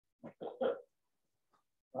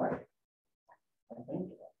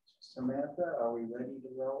Samantha, are we ready to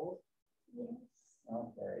roll? Yes.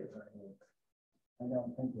 Okay. I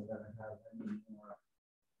don't think we're going to have any more.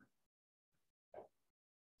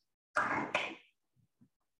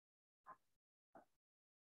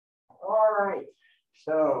 All right.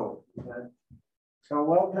 So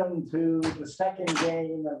welcome to the second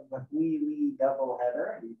game of the Wheelie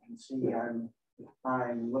doubleheader. You can see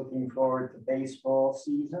I'm looking forward to baseball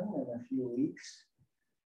season in a few weeks,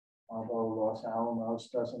 although Los Alamos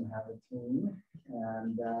doesn't have a team.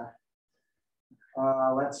 And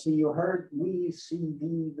let's see, you heard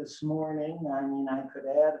WeCD this morning. I mean, I could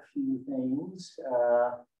add a few things.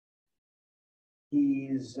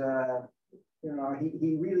 He's, you know,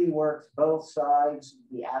 he really works both sides,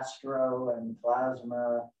 the astro and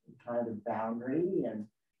plasma kind of boundary. And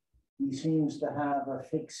he seems to have a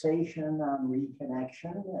fixation on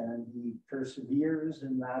reconnection, and he perseveres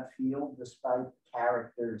in that field despite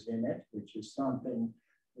characters in it, which is something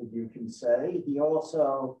that you can say. He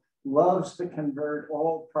also loves to convert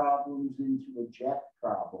all problems into a jet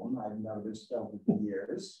problem, I've noticed over the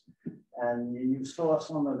years. And you saw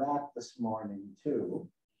some of that this morning too.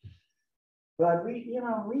 But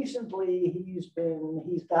recently he's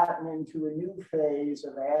gotten into a new phase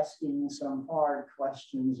of asking some hard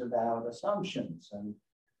questions about assumptions. And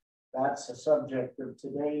that's the subject of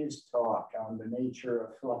today's talk on the nature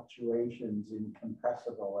of fluctuations in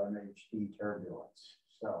compressible MHD turbulence.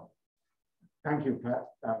 So. Thank you, Pat.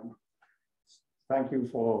 Thank you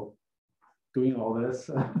for doing all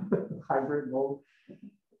this hybrid mode.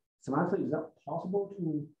 Samantha, is that possible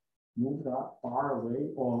to move that far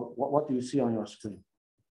away, or what do you see on your screen?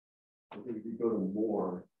 I think if you go to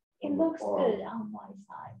more. It looks good on my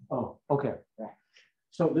side. Oh, okay. Right.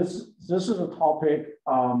 So this is a topic,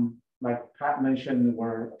 like Pat mentioned,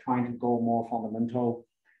 we're trying to go more fundamental.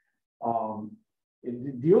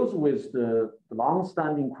 It deals with the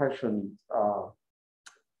long-standing question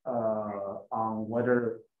on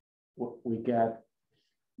whether we get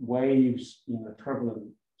waves in a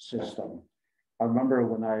turbulent system. I remember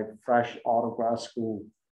when I fresh out of grad school,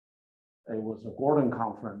 it was a Gordon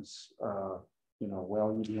conference,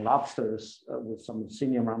 while eating lobsters with some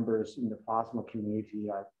senior members in the plasma community.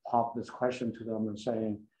 I popped this question to them and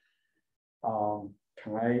saying,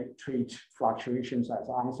 can I treat fluctuations as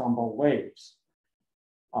ensemble waves?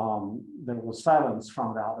 There was silence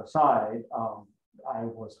from the other side. I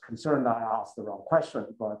was concerned I asked the wrong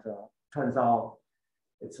question, but turns out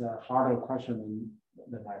it's a harder question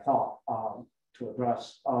than I thought to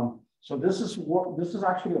address. So this is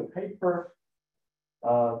actually a paper.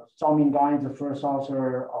 Zhao Guan is the first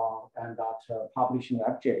author, and that published in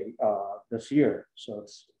FJ this year. So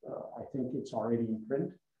it's I think it's already in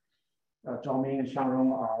print. Zhao Ming and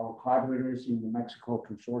Xiangrong are our collaborators in the Mexico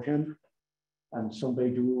consortium, and Song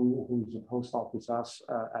Beidou, who is a postdoc with us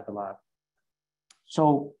at the lab.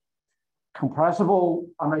 So compressible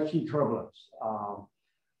MHD turbulence.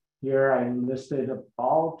 Here I listed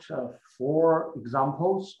about 4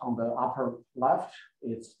 examples on the upper left.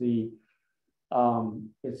 It's the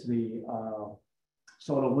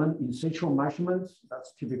solar wind in situ measurements.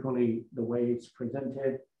 That's typically the way it's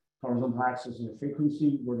presented. Horizontal axis is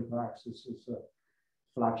frequency, vertical axis is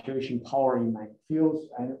fluctuation power in magnetic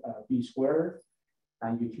fields, and B squared.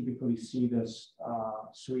 And you typically see this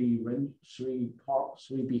three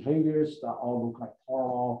behaviors that all look like power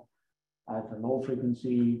law at a low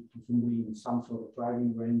frequency, presumably in some sort of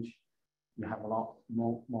driving range. You have a lot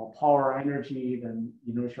more power energy than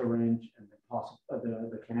inertial range and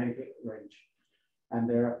the kinetic range. And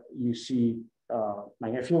there you see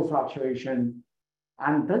magnetic field fluctuation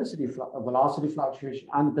and density, velocity fluctuation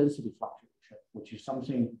and density fluctuation, which is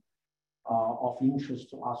something of interest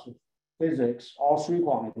to us with physics, all 3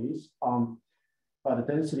 quantities, but the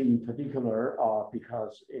density in particular,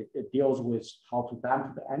 because it deals with how to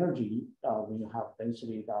dampen the energy when you have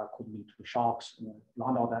density that could lead to shocks,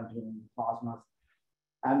 Landau damping in plasma,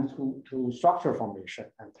 and to structure formation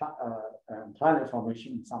and planet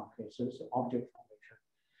formation in some cases, object formation.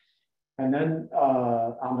 And then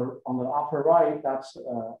on the upper right, that's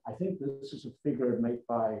I think this is a figure made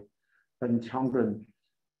by Ben Changren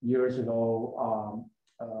years ago.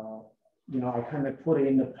 I kind of put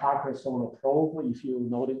in the Parker solar probe, if you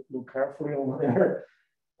look carefully over there.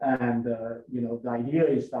 And, the idea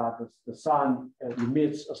is that the sun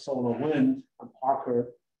emits a solar wind, and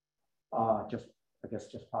Parker just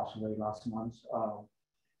passed away last month.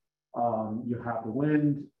 You have the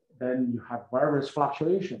wind, then you have various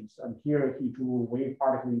fluctuations. And here he drew wave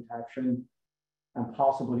particle interaction and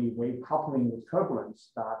possibly wave coupling with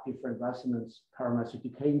turbulence, that different resonance, parametric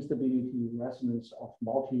decaying stability, resonance of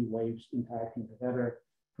multi-waves interacting together,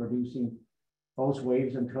 producing both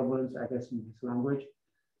waves and turbulence, I guess, in his language.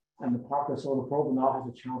 And the Parker solar probe now has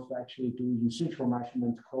a chance to actually do in situ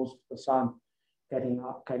measurements close to the sun,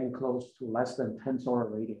 getting close to less than 10 solar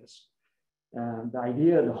radius. And the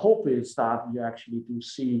idea, the hope is that you actually do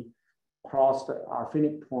see across the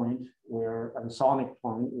Alfven point where, and sonic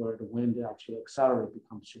point where the wind actually accelerates,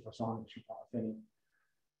 becomes supersonic, super Alfven.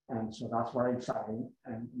 And so that's very exciting.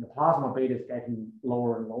 And the plasma beta is getting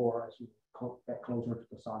lower and lower as you get closer to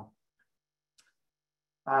the sun.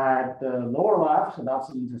 At the lower left, that's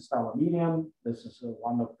the interstellar medium. This is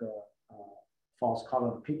one of the false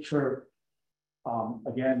color picture.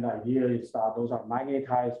 Again, the idea is that those are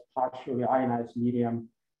magnetized, partially ionized medium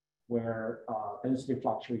where density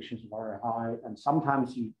fluctuations are very high. And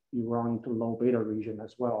sometimes you run into low beta region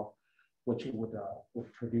as well, which would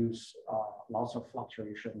produce lots of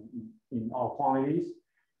fluctuation in all quantities.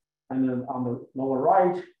 And then on the lower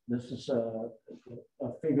right, this is a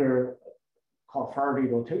figure called Faraday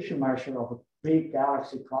rotation measure of a big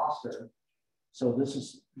galaxy cluster. So this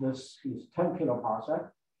is 10 kiloparsec.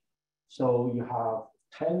 So you have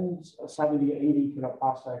 10, 70, 80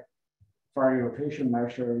 kiloparsec Faraday rotation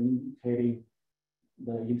measure indicating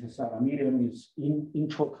the interstellar medium is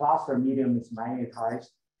intra-cluster medium is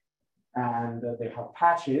magnetized. And they have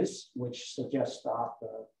patches, which suggest that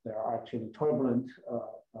there are actually turbulent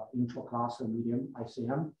intra-cluster medium,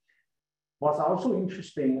 ICM. What's also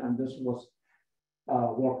interesting, and this was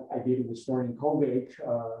work I did with Sterling Colgate,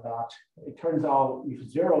 that it turns out if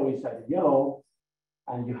zero is at yellow,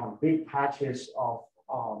 and you have big patches of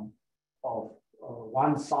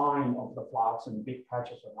one sign of the flux and big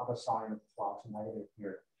patches of another sign of the flux negative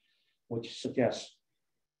here, which suggests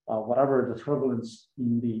whatever the turbulence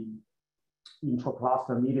in the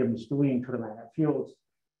intra-cluster medium is doing to the magnetic fields,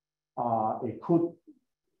 it could,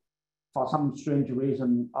 for some strange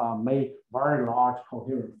reason, make very large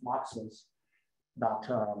coherent fluxes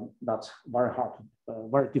that's very hard,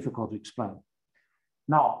 very difficult to explain.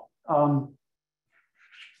 Now,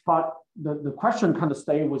 but the question kind of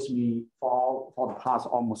stayed with me for the past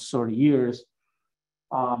almost 30 years.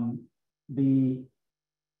 As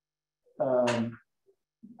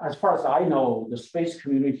far as I know, the space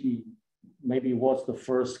community maybe was the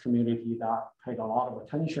first community that paid a lot of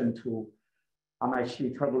attention to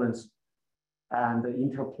MHD turbulence and the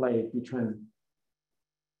interplay between,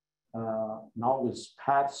 now with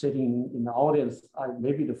Pat sitting in the audience,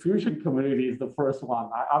 maybe the fusion community is the first one.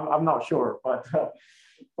 I'm not sure, but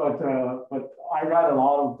I read a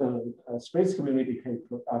lot of the space community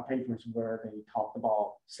papers where they talked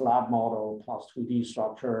about slab model plus 2D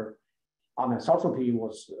structure. Anisotropy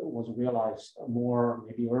was realized more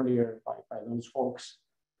maybe earlier by those folks,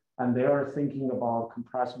 and they are thinking about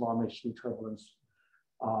compressible MHD turbulence,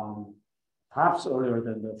 perhaps earlier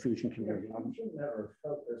than the fusion community. I never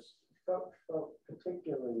felt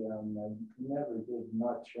particularly never did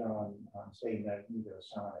much on say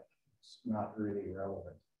magnetosonic. It's not really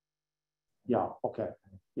relevant. Yeah. Okay.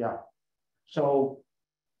 Yeah. So,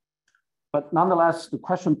 but nonetheless, the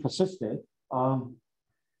question persisted.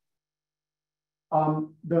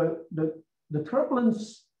 The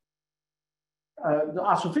turbulence, the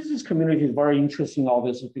astrophysics community is very interesting in all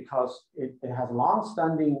this because it has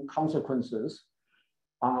long-standing consequences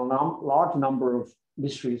on a large number of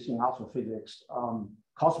mysteries in astrophysics.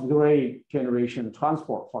 Cosmic ray generation and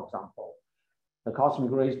transport, for example. The cosmic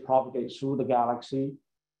rays propagate through the galaxy.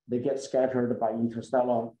 They get scattered by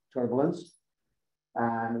interstellar turbulence.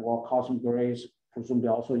 And while cosmic rays presumably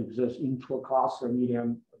also exist intra-cluster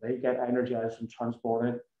medium, they get energized and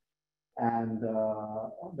transported. And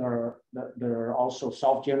there are also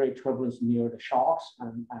self-generated turbulence near the shocks.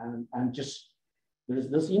 And just there's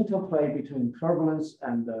this interplay between turbulence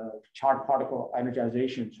and the charged particle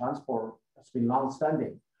energization transport has been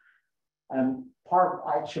long-standing. And part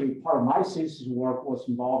of my thesis work was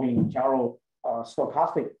involving gyro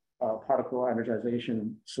stochastic particle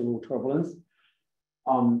energization through turbulence.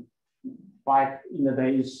 Back in the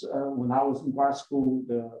days when I was in grad school,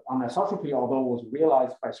 the anisotropy, although was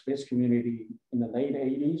realized by space community in the late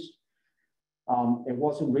 80s, it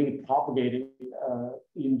wasn't really propagated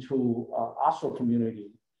into astro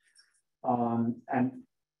community. And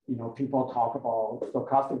people talk about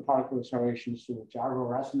stochastic particle acceleration through gyro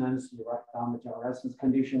resonance. You write down the gyro resonance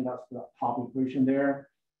condition, that's the top equation there.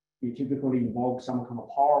 You typically invoke some kind of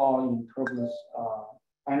power law in turbulence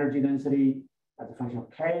energy density as a function of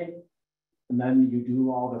K. And then you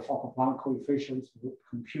do all the Fokker-Planck coefficients,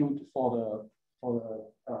 compute for the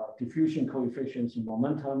diffusion coefficients in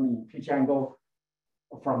momentum, in pitch angle,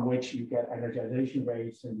 from which you get energization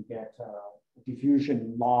rates and you get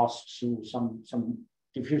diffusion loss through some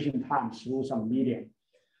diffusion time through some medium.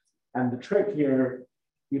 And the trick here,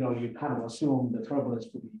 you kind of assume the turbulence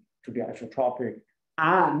to be isotropic,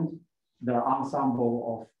 and the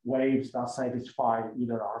ensemble of waves that satisfy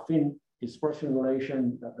either Alfven dispersion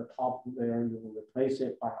relation, that the top there, you will replace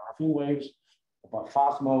it by Alfven waves, by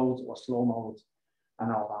fast modes or slow modes,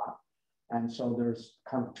 and all that. And so there's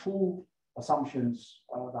kind of two assumptions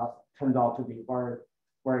that turned out to be very,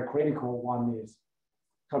 very critical. One is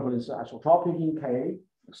turbulence isotropic in K.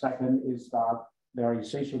 The second is that they are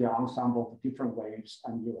essentially an ensemble of different waves,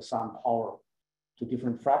 and you assign power to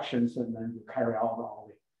different fractions, and then you carry out all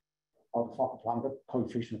the Fokker-Planck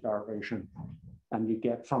coefficient derivation, and you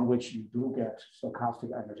get from which you do get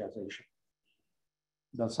stochastic energization.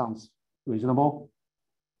 That sounds reasonable,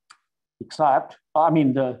 except,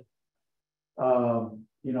 astrophysicists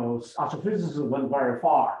went very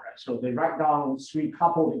far. Right? So they write down three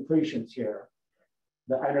coupled equations here.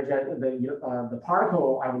 The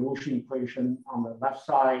particle evolution equation on the left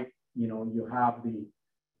side, you have the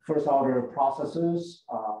first order processes,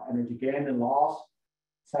 energy gain and loss,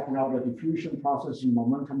 second order diffusion process in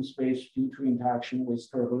momentum space due to interaction with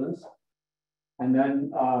turbulence. And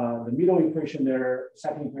then the middle equation there,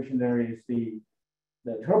 second equation there is the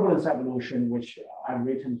turbulence evolution, which I've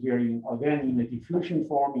written here again in the diffusion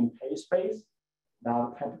form in K space.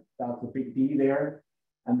 That's the big D there.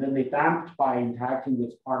 And then they damped by interacting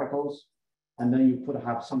with particles. And then you could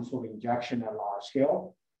have some sort of injection at large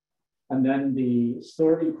scale. And then the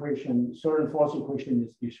third and fourth equation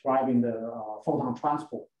is describing the photon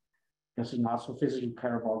transport. This is not so physically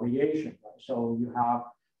care about radiation. Right? So you have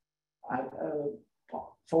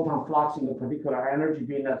photon flux in a particular energy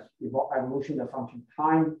being as evolution of function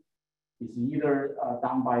time is either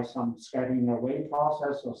done by some scattering away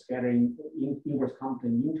process or scattering inverse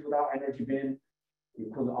Compton into that energy bin. You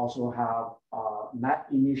could also have net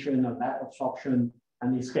emission or net absorption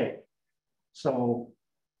and escape. So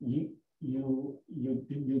you do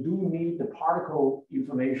need the particle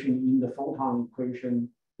information in the photon equation,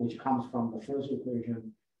 which comes from the first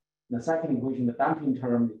equation. The second equation, the damping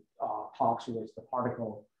term, talks with the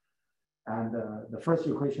particle. And the first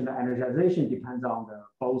equation, the energization, depends on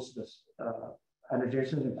both the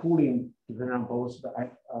energization and cooling, depending on both the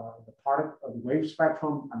wave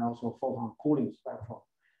spectrum and also photon cooling spectrum.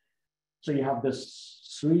 So you have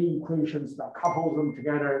this three equations that couple them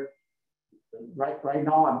together. Right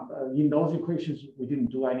now, in those equations, we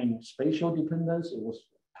didn't do any spatial dependence. It was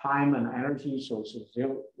time and energy. So it's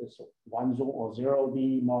a 1 zone or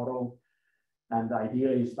 0D model. And the idea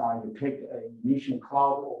is that you take an emission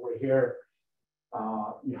cloud over here.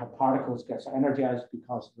 You have particles get energized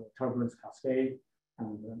because of the turbulence cascade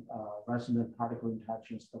and resonant particle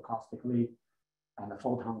interaction stochastically. And the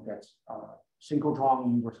photon gets synchrotron,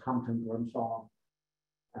 inverse Compton, Wormsong,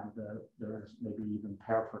 and there's maybe even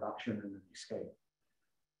pair production and then escape.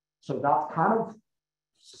 So that's kind of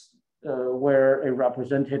where it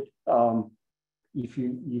represented if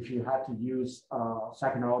you had to use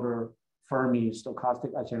second order Fermi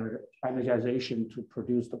stochastic energization to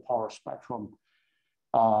produce the power spectrum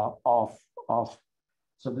so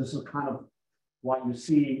this is kind of what you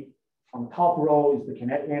see on the top row is the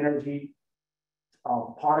kinetic energy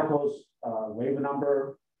of particles, wave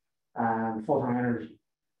number, and photon energy.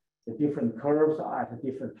 The different curves are at a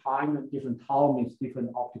different time. Different tau means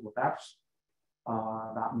different optical depths.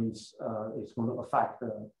 That means it's going to affect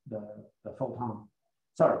the photon.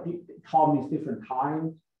 Sorry, tau means different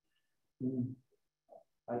times.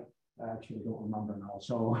 I actually don't remember now.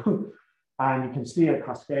 So, and you can see a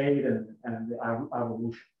cascade and the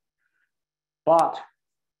evolution. But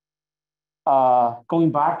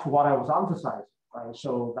going back to what I was emphasizing, right?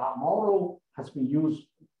 So that model has been used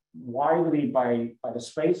widely by the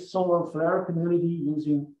space solar flare community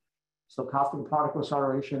using stochastic particle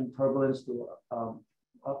acceleration turbulence to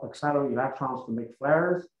accelerate electrons to make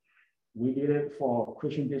flares. We did it for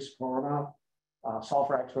Christian disk corona,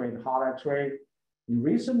 sulfur X-ray and hot X-ray. In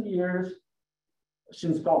recent years,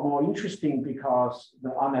 since it got more interesting because the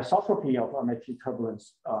anisotropy of MIT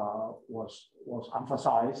turbulence was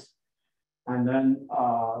emphasized. And then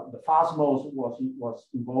the fast modes was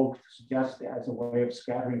invoked, suggested as a way of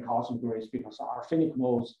scattering cosmic rays because our Alfvenic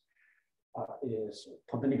modes is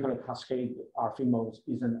perpendicular cascade Alfven modes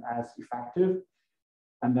isn't as effective.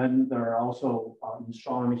 And then there are also in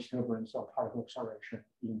strong image turbulence of particle acceleration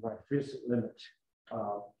in relativistic limit.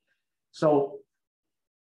 So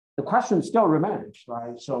the question still remains,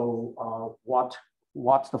 right? So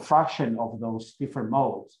what's the fraction of those different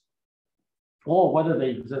modes, or whether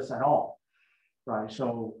they exist at all, right?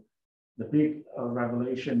 So the big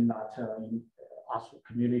revelation that us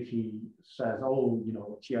community says, oh,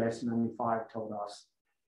 TIS 95 told us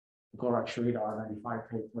Gorak Shridhar 95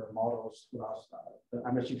 paper models plus the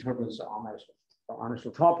emission turbulence are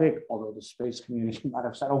anisotropic, although the space community might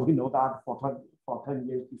have said, oh, we know that for 10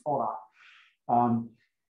 years before that.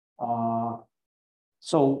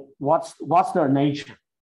 So what's their nature?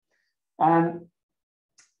 And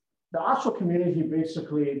the astro community,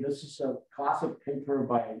 basically, this is a classic paper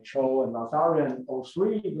by Cho and Lazarian in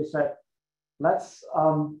 03. They said, let's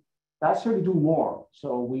really do more.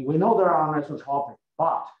 So we know there are anisotropic,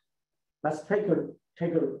 but let's take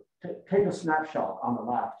a snapshot on the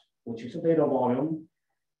left, which is a data volume,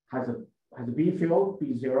 has a B field,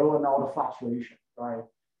 B0, and all the fluctuation, right?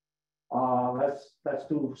 Let's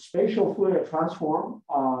do spatial Fourier transform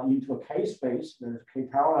into a K space. There's K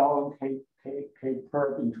parallel and K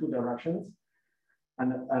perp in two directions.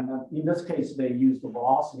 And in this case, they use the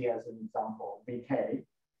velocity as an example, Vk.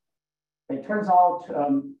 It turns out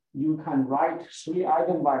you can write three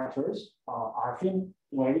eigenvectors, Alfven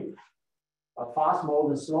wave, a fast mode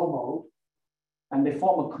and slow mode, and they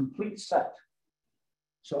form a complete set.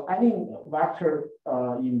 So any vector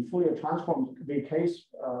in Fourier transform Vk's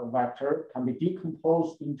vector can be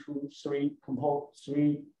decomposed into three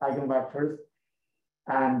eigenvectors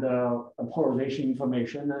and a polarization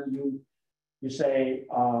information. And you say,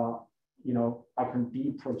 I can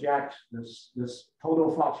deproject this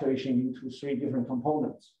total fluctuation into three different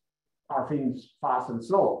components, Alfven's fast and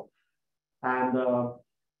slow. And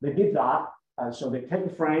they did that. So they take a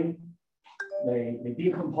frame, they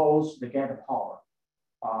decompose, they get a power.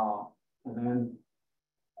 And then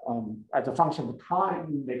as a function of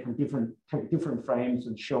time, they can take different frames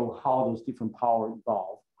and show how those different powers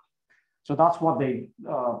evolve. So that's what they,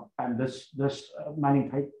 and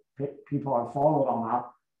many people are followed on that.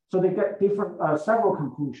 So they get several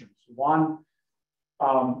conclusions. One,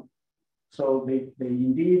 so they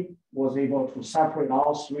indeed was able to separate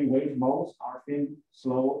all three wave modes, Alfven,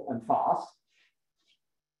 slow, and fast.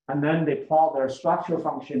 And then they plot their structure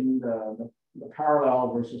function, the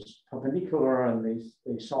parallel versus perpendicular, and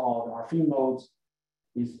they saw the Alfven modes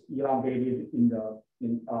is elongated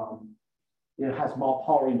it has more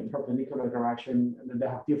power in the perpendicular direction, and then they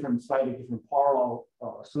have slightly different parallel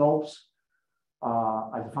slopes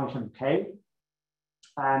as a function of K.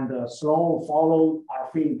 And slow followed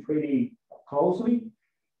Alfven pretty closely,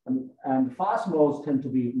 and fast modes tend to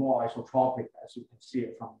be more isotropic, as you can see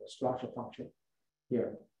it from the structure function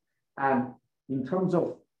here. And in terms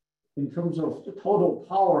of the total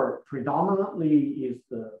power, predominantly is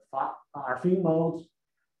the Alfven modes,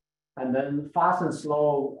 and then fast and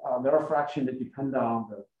slow, their fraction that depend on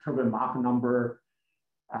the turbulent Mach number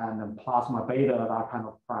and then plasma beta, that kind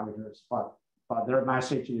of parameters. But their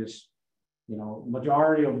message is,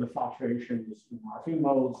 majority of the fluctuation is in Alfven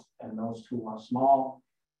modes, and those two are small,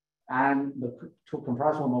 and the two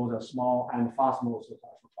compressible modes are small, and fast modes are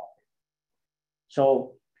isotropic.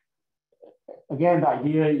 So again, the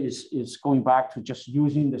idea is going back to just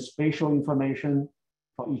using the spatial information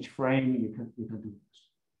for each frame. You can do this.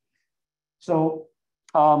 So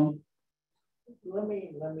let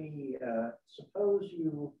me suppose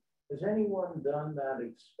has anyone done that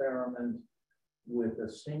experiment with a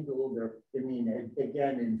single,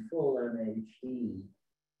 again in full MHD,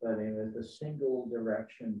 but with a single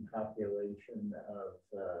direction population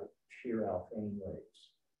of shear Alfven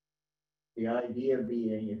waves? The idea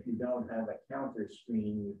being, if you don't have a counter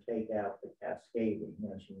screen, you take out the cascading,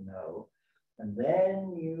 as you know, and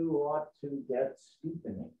then you ought to get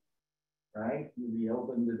steepening, right? You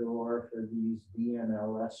open the door for these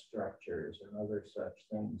DNLS structures and other such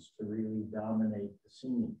things to really dominate the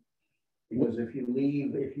scene. Because if you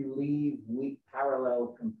leave weak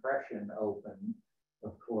parallel compression open,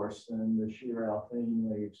 of course, then the shear Alfven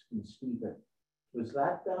waves can steepen. Was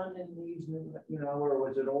that done in these, or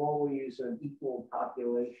was it always an equal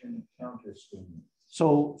population counter screening?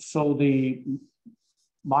 So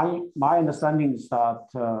my understanding is that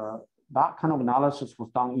that kind of analysis was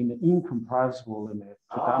done in the incompressible limit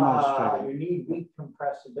to demonstrate. You need weak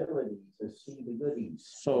compressibility to see the goodies.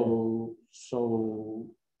 So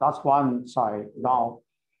that's one side. Now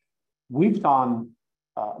we've done.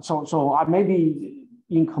 So I may be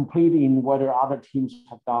incomplete in whether other teams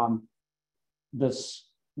have done this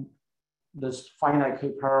finite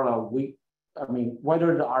K parallel,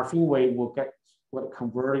 whether the Alfven wave will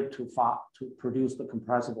convert it to produce the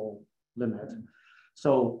compressible limit.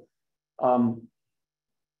 So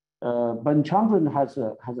Benchandran has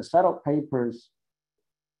a set of papers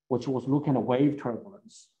which was looking at wave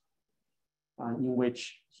turbulence, in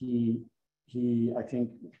which he I think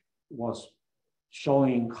was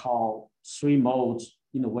showing how three modes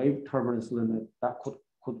in the wave turbulence limit that could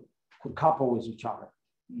couple with each other.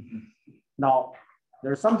 Mm-hmm. Now,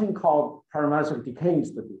 there's something called parametric decay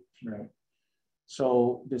instability. Right.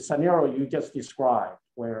 So the scenario you just described,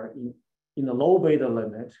 where in the low beta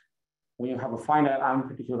limit, when you have a finite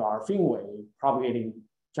amplitude Alfven wave propagating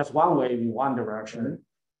just one wave in one direction,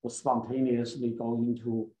 will spontaneously go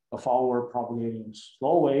into a forward propagating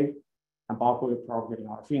slow wave and backward propagating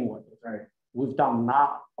Alfven wave. Right. We've done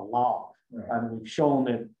that a lot, Right. and we've shown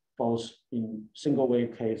it both in single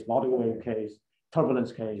wave case, multi-wave case,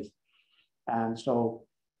 turbulence case. And so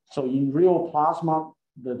in real plasma,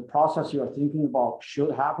 the process you're thinking about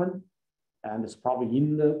should happen, and it's probably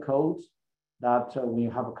in the codes that when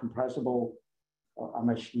you have a compressible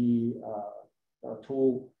MHD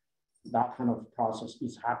tool, that kind of process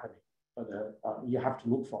is happening, but you have to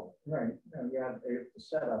look for it. Right. You have to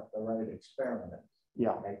set up the right experiments.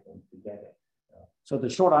 Yeah. Make them to get it. So the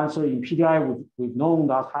short answer in PDI, we've known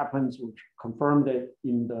that happens. We've confirmed it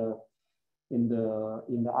in the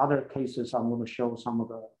other cases. I'm going to show some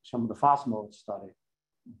of the fast mode study,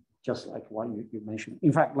 just like what you mentioned.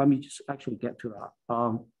 In fact, let me just actually get to that.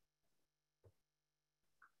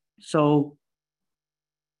 So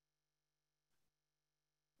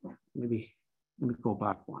maybe let me go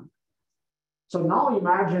back one. So now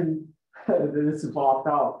imagine this is blocked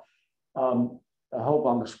out. I hope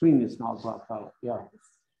on the screen it's not blocked out. Yeah.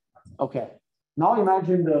 Okay. Now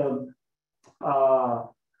imagine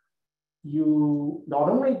you not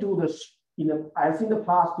only do this as in the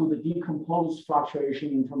past, do the decomposed fluctuation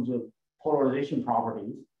in terms of polarization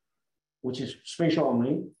properties, which is spatial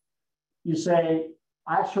only. You say,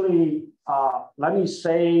 actually, let me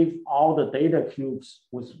save all the data cubes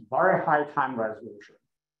with very high time resolution.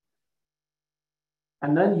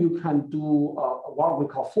 And then you can do what we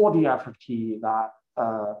call 4D FFT that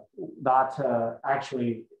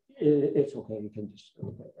actually, it's okay, you can just,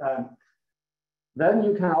 okay. Then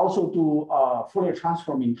you can also do Fourier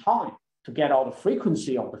transform in time to get out the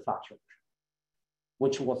frequency of the fluctuation,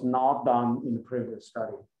 which was not done in the previous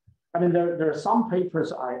study. I mean, there are some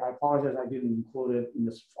papers, I apologize, I didn't include it in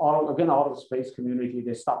this, out of the space community,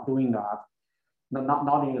 they stopped doing that,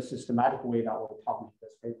 not in a systematic way that will publish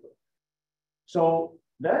this paper. So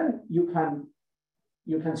then you can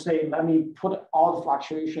say, let me put all the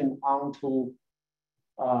fluctuation onto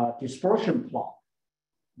dispersion plot.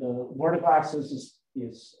 The vertical axis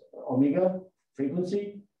is omega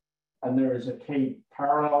frequency, and there is a K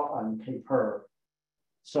parallel and K perp.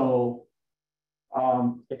 So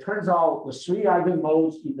it turns out the three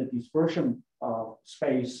eigenmodes in the dispersion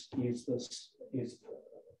space is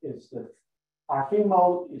the Alfven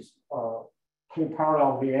mode is K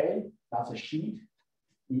parallel VA, that's a sheet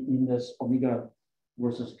in this omega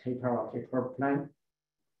versus K parallel K perp plane.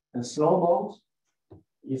 And slow modes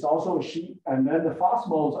is also a sheet, and then the fast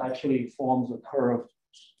modes actually forms a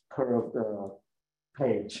curved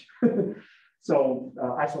page. So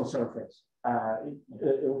isosurface.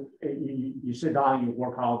 You sit down, you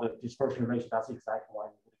work out the dispersion ratio, that's exactly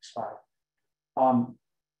what you would expect.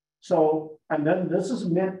 So, and then this is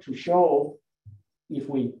meant to show if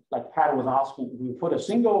we, like Pat was asking, we put a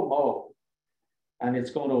single mode and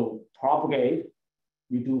it's going to propagate,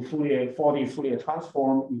 you do 4D Fourier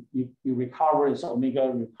transform, you recover its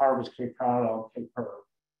omega, recover its K parallel, K perp.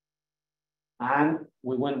 And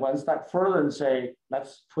we went one step further and say,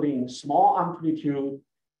 let's put in small amplitude,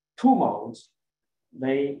 two modes.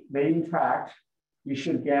 They interact. You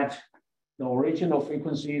should get the original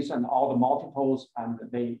frequencies and all the multiples, and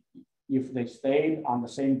if they stayed on the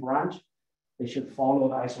same branch, they should follow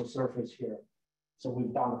the isosurface here. So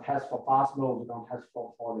we've done a test for fast mode, we've done a test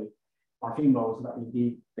for the Alfven modes that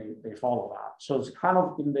indeed they follow that. So it's kind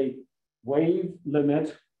of in the wave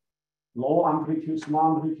limit, low amplitude,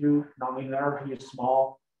 small amplitude, nonlinearity is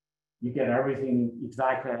small. You get everything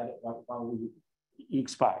exactly what we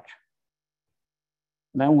expect.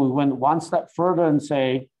 Then we went one step further and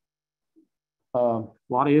say,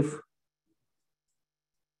 what if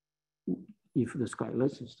this guy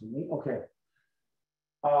listens to me? Okay.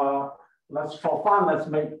 Let's, for fun, let's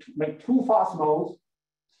make two fast modes,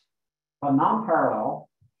 but non-parallel.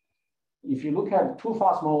 If you look at two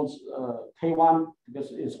fast modes, K1,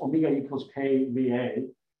 this is omega equals KVA,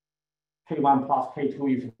 K1 plus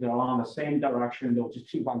K2, if they're along the same direction, they'll just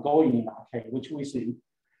keep on going in that K, which we see.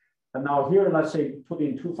 And now here, let's say, put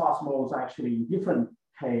in two fast modes actually in different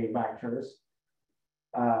K vectors,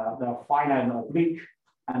 they're finite and oblique,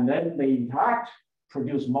 and then they interact,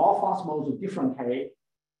 produce more fast modes of different K,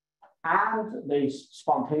 and they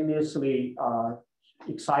spontaneously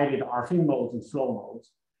excited Alfven modes and slow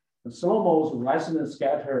modes. The slow modes resonance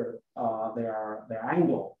scatter their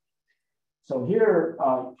angle. So here,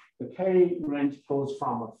 the K range goes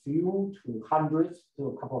from a few to hundreds to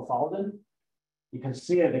a couple of thousand. you can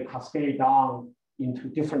see it, they cascade down into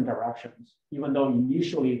different directions, even though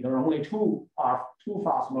initially there are only two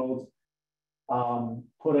fast modes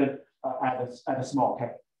put it at a small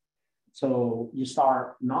k. So you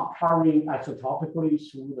start not carrying isotopically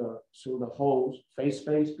through the whole phase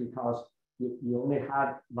space because you only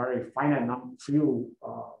had very finite few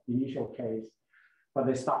initial case, but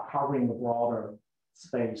they start covering the broader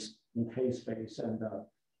space in k space, and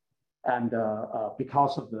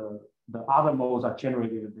because of the other modes are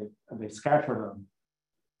generated, they scatter them,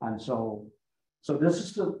 and so this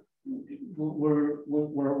is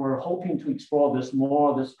we're hoping to explore this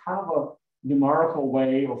more, this kind of a numerical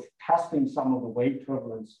way of testing some of the wave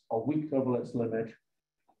turbulence or weak turbulence limit,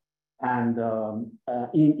 and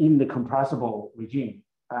in the compressible regime.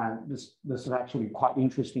 And this is actually quite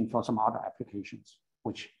interesting for some other applications,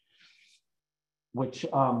 which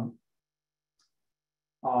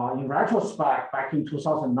in retrospect, back in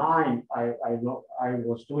 2009, I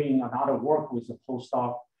was doing another work with a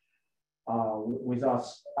postdoc with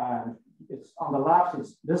us, and it's on the left.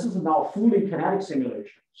 This is now fully kinetic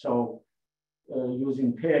simulation. So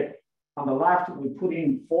using PIG, on the left we put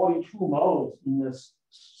in 42 modes in this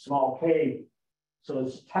small k. So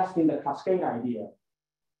it's testing the cascade idea.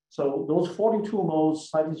 So those 42 modes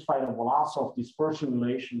satisfy the velocity of dispersion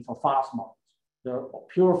relation for fast modes. They're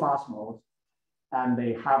pure fast modes, and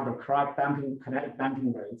they have the correct kinetic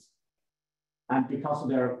damping rates. And because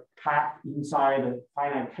they're packed inside the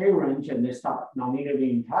finite k range and they start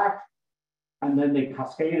non-linearly intact, and then they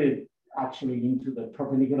cascaded actually into the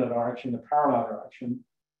perpendicular direction, the parallel direction.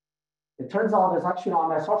 It turns out there's actually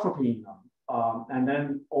anisotropy in them. And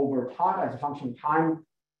then over time, as a function of time,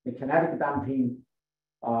 the kinetic damping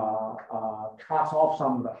cuts off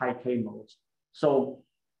some of the high k modes. So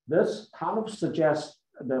this kind of suggests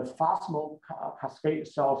the fast mode cascade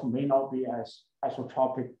itself may not be as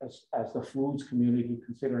isotropic as the fluids community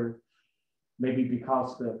considered, maybe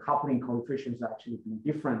because the coupling coefficients actually being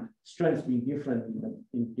different, strengths being different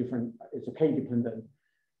in different, it's k dependent.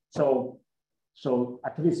 So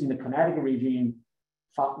at least in the kinetic regime,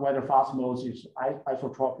 whether fast modes is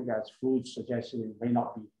isotropic as fluids suggested, it may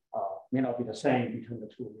not be the same between the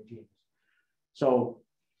two regimes. So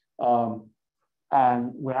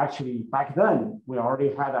and we actually, back then, we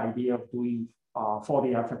already had the idea of doing 40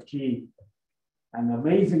 FFT. And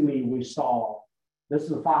amazingly, we saw, this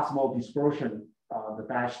is a fast mode dispersion, the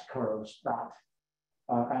dashed curves that,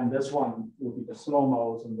 and this one will be the slow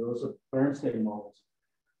modes, and those are Bernstein modes.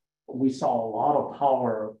 We saw a lot of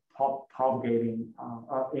power populating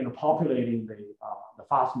the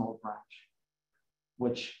fast mode branch,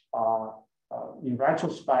 which in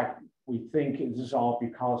retrospect, we think this is all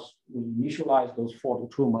because we initialized those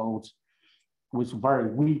 42 modes with very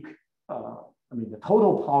weak, I mean, the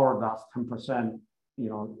total power, that's 10%,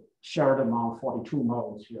 shared among 42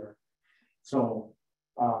 modes here. So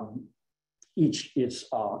each is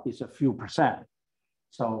a few percent.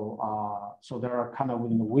 So they are kind of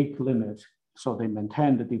in the weak limit. So they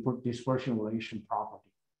maintain the dispersion relation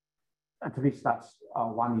property. At least that's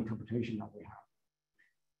one interpretation that we have.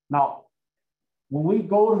 Now, when we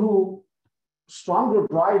go to stronger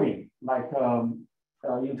driving, like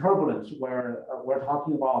in turbulence, where we're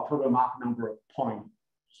talking about turbulent Mach number of 0.2,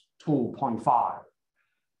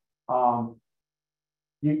 0.5,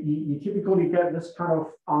 you typically get this kind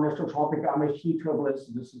of anisotropic MHT turbulence.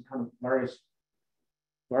 This is kind of very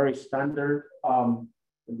standard.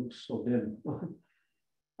 It looks so dim.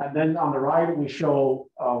 And then on the right, we show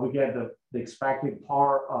we get the expected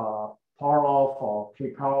power off or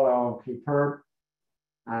K parallel, K perp,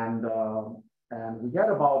 and we get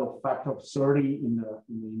about a factor of 30 in the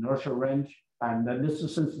inertial range. And then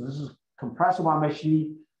since this is compressible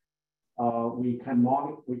MHT, we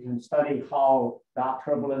can study how that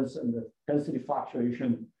turbulence and the density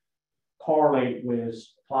fluctuation correlate with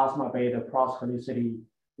plasma beta cross helicity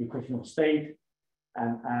equational state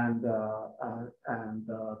and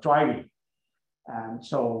driving. And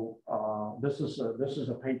so this is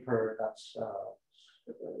a paper that's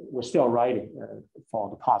we're still writing for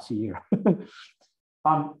the past year.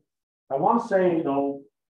 I want to say,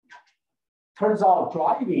 turns out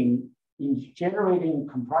driving in generating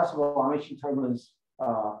compressible MHT turbulence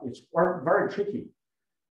is very tricky.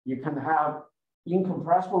 You can have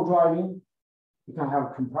incompressible driving, you can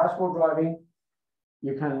have compressible driving,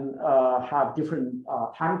 you can have different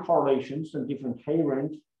time correlations and different K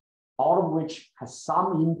range, all of which has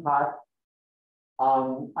some impact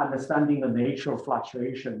on understanding the nature of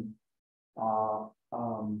fluctuation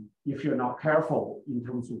if you're not careful in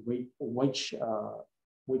terms of which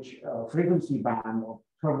frequency band or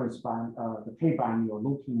turbulence band, the K band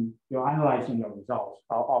you're analyzing your results.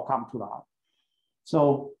 I'll come to that.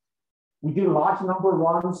 So we did a large number of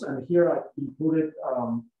runs, and here I included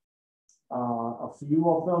a few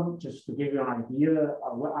of them just to give you an idea.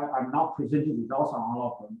 I'm not presenting results on all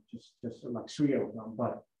of them, just like 3 of them,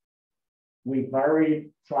 but we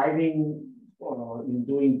varied driving in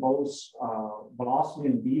doing both velocity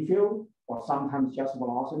and B field, or sometimes just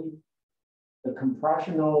velocity. The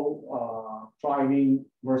compressional driving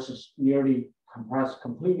versus nearly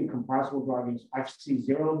completely compressible driving.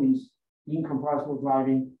 FC0 means incompressible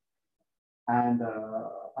driving, and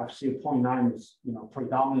FC0.9 is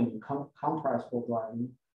predominantly compressible driving.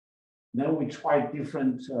 Then we tried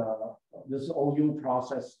different. This OU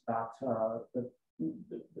process that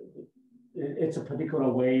it's a particular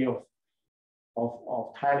way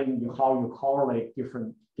of telling you how you correlate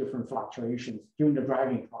different fluctuations during the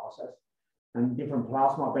driving process, and different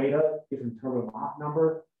plasma beta, different turbulent Mach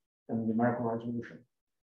number, and numerical resolution.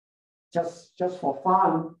 Just for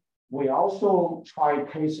fun, we also try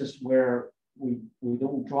cases where we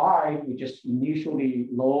don't drive, we just initially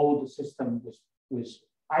load the system with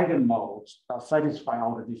eigenmodes that satisfy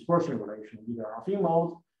all the dispersion relation, either Alfven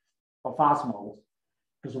modes or fast modes.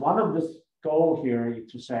 Because one of this goal here is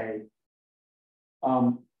to say,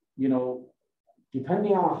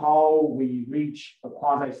 depending on how we reach a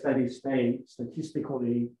quasi-steady state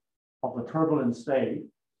statistically of the turbulent state,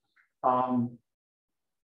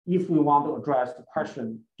 if we want to address the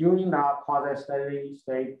question during that quasi-steady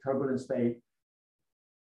state, turbulent state,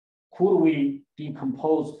 could we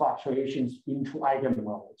decompose fluctuations into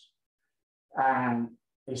eigenmodes? And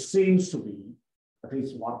it seems to be, at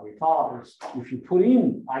least what we thought, is if you put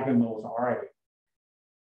in eigenmodes already,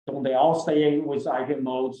 don't they all stay with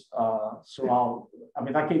eigenmodes throughout? I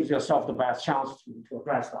mean, that gives yourself the best chance to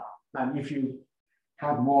address that. And if you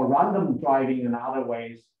have more random driving in other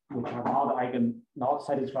ways, which are not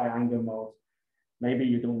satisfy eigenmodes, maybe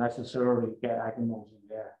you don't necessarily get eigenmodes in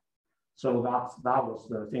there. So that was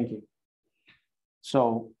the thinking.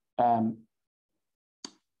 So and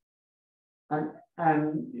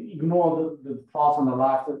ignore the plots on the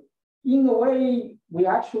left. In a way, we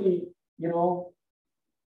actually,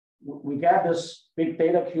 we get this big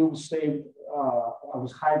data cube state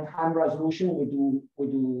with high time resolution. We do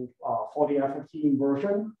 40 FFT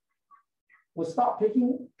inversion. We start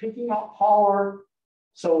picking up power.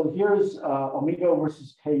 So here's omega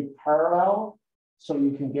versus K parallel. So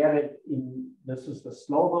you can get it in, this is the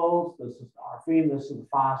slow modes, this is the Alfven, this is the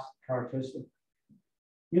fast characteristic.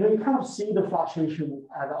 You kind of see the fluctuation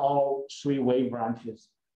at all 3 wave branches.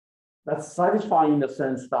 That's satisfying in the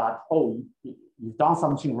sense that, oh, you've done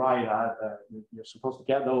something right. You're supposed to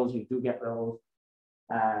get those, you do get those.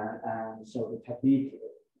 And so the technique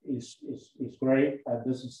is great.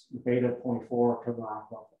 This is beta 0.4, turbulent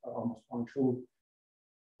almost 0.2.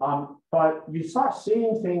 But you start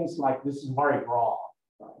seeing things like this is very broad,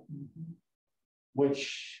 right?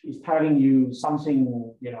 Which is telling you something,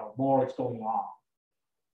 more is going on.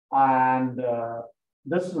 And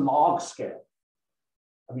this is log scale.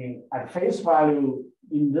 I mean, at face value,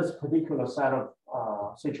 in this particular set of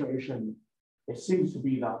situation, it seems to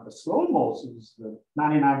be that the slow modes is the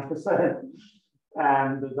 99%,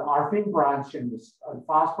 and the Alfven branch and the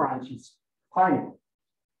fast branch is tiny.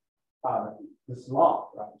 This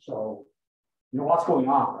log, right? So, what's going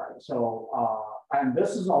on, right? So, and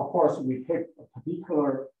this is, of course, we pick a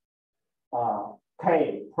particular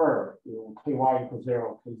K per, Ky equals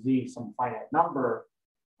 0, Kz, some finite number,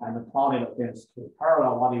 and plot it against K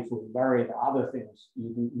parallel. What if we vary the other things?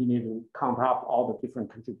 You need to count up all the different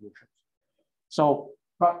contributions. So,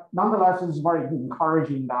 but nonetheless, it's very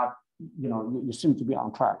encouraging that, you seem to be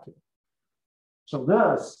on track here. So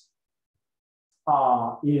this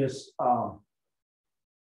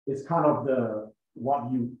is kind of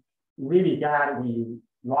what you really get when you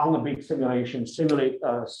run a big simulation,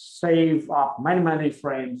 save up many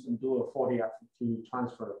frames and do a 40 FFT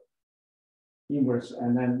transfer inverse.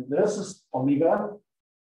 And then this is omega.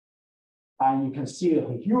 And you can see a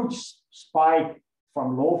huge spike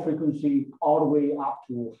from low frequency all the way up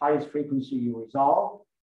to highest frequency you resolve.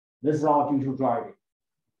 This is all due to driving.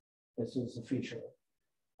 This is a feature.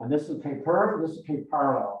 And this is K per, this is K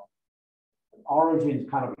parallel. Origin is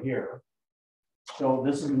kind of here. So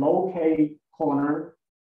this is low K corner,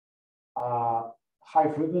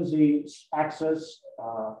 high frequency axis,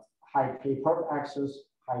 high K per axis,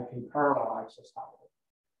 high K parallel axis.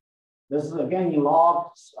 This is again in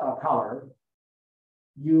log color.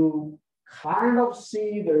 You kind of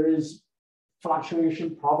see there is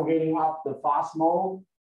fluctuation propagating up the fast mode,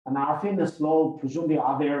 and Alfven the slow presumably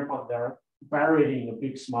are there, but they're buried in a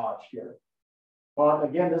big smudge here. But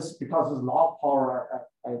again, this is because it's log power,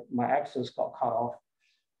 my axis got cut off.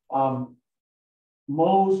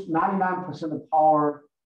 most 99% of power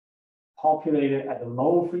populated at the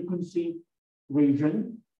low frequency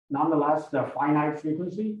region. Nonetheless, the finite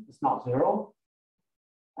frequency is not zero.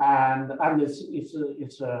 And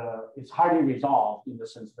it's highly resolved in the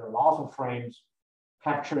sense there are lots of frames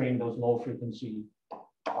capturing those low frequency.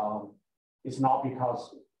 It's not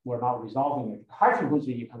because we're not resolving it. High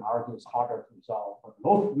frequency, you can argue, is harder to resolve, but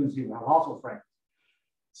low frequency, we have lots of frames.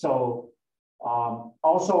 So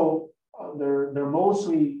also, they're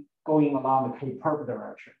mostly going along the K-perp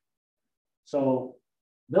direction. So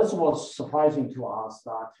this was surprising to us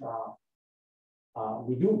that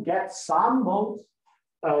we do get some modes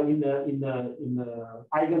in the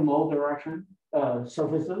eigenmode direction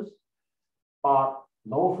surfaces, but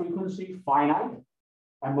low frequency, finite,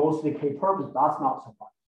 and mostly K-perp. That's not surprising.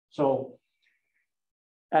 So,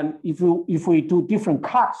 and if we do different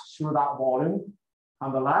cuts through that volume,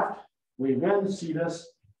 on the left, we then see this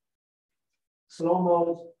slow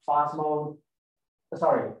mode, fast mode.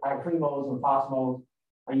 Sorry, free modes and fast modes,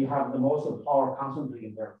 and you have the most of the power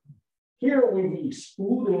concentrated there. Here we've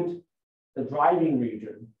excluded the driving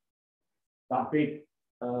region, that big.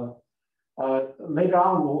 Later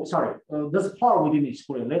on, this part we didn't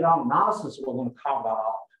exclude. Later on analysis, we're going to carve that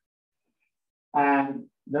out. And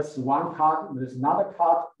this one cut, there's another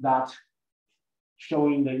cut that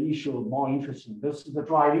showing the issue more interesting. This is the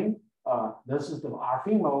driving. This is the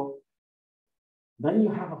Alfven mode. Then you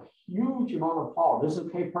have a huge amount of power. This is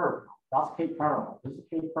K-perp. That's K-parallel. This is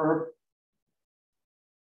K-perp.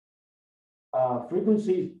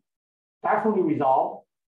 Frequency definitely resolved,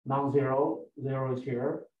 non-zero. Zero is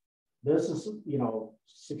here. This is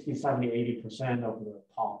 60, 70, 80% of the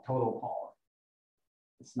total power.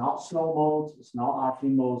 It's not slow modes. It's not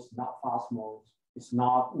Alfven modes. Not fast modes. It's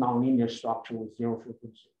not nonlinear structure with zero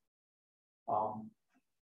frequency.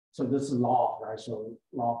 So this is log, right? So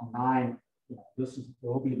log 9. This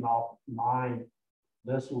will be log 9.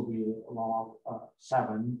 This will be log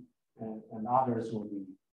 7, and others will be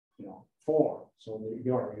 4. So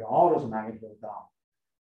your orders of magnitude down.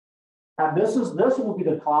 And this will be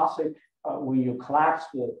the classic when you collapse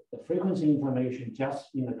the frequency information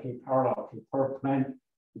just in the K-parallel, K-perp plane,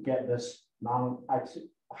 you get this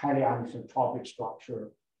highly anisotropic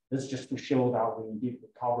structure. This is just to show that we indeed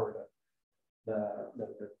recover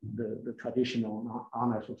the traditional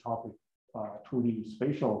anisotropic 2D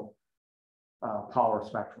spatial power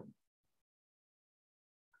spectrum.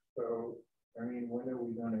 So, I mean, when are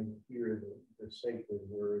we going to hear the sacred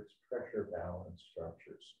words pressure balance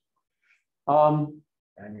structures? I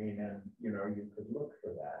mean, and you could look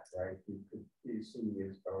for that, right? You could see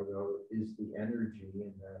is the energy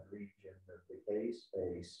in that region of the K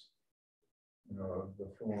space, of the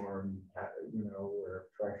form, where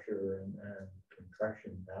pressure and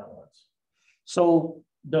compression balance. So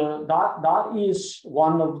that is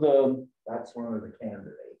one of the. That's one of the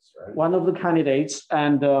candidates, right? One of the candidates,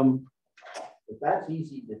 and. But that's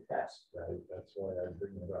easy to test, right? That's why I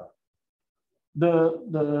bring it up.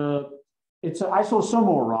 It's an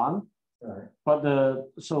isothermal run, right. But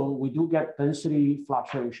so we do get density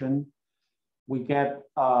fluctuation. We get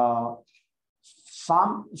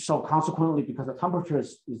some. So consequently, because the temperature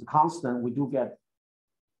is constant, we do get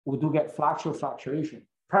fluctuation,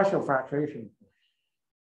 pressure fluctuation.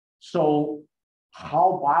 So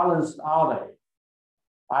how balanced are they?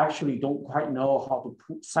 I actually don't quite know how to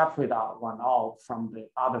separate that one out from the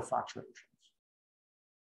other fluctuations.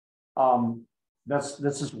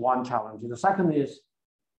 This is one challenge. The second is,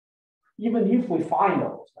 even if we find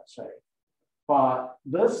those, let's say, but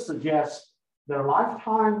this suggests their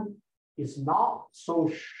lifetime is not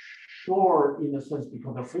so short in a sense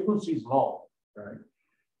because the frequency is low, right?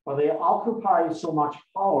 But they occupy so much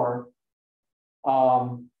power.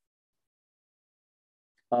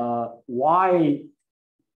 Why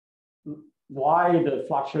the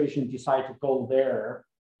fluctuation decide to go there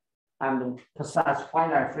and possess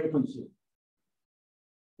finite frequency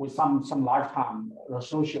with some lifetime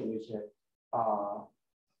associated with it?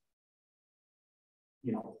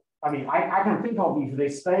 I mean, I can think of if they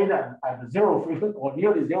stayed at the zero frequency or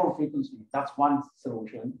nearly zero frequency, that's one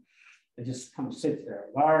solution. It just kind of sits there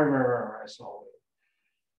very, very, very slowly.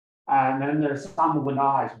 And then there's some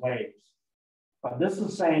without waves. But this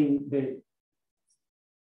is saying they're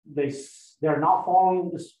not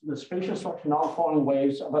following the spatial structure, not following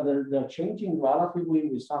waves, but they're changing relatively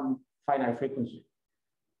with some finite frequency.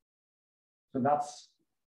 So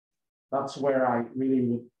that's where I really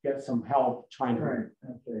would get some help trying to. Right.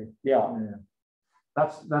 Okay. Yeah.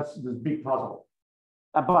 That's the big puzzle.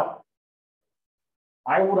 But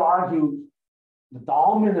I would argue the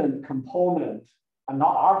dominant component, and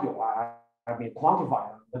not argue,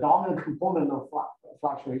 quantify them. The dominant component of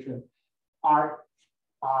fluctuation are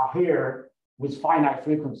here with finite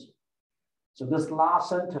frequency. So this last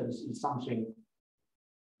sentence is something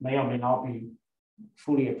may or may not be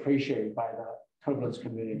fully appreciated by the turbulence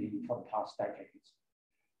community for the past decades.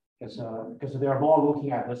 Because they're more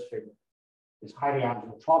looking at this figure. It's highly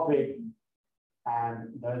anisotropic.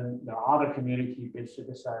 And then there are other community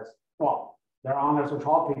basically says, well, they're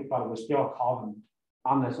anisotropic, but we still call them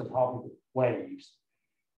anisotropic waves.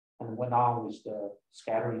 And went on with the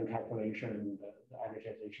scattering calculation, the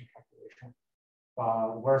energization calculation.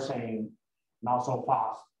 We're saying not so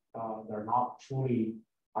fast. They're not truly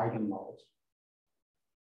eigenmodes.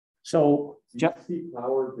 So just see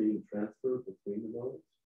power being transferred between the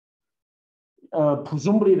modes.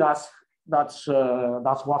 Presumably that's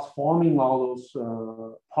what's forming all those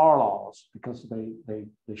power laws, because they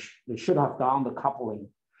should have done the coupling.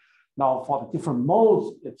 Now for the different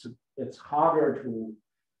modes, it's harder to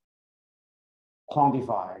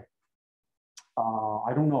quantify.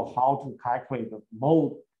 I don't know how to calculate the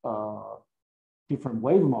mode, different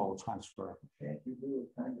wave mode transfer. Can't you do a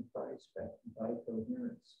kind of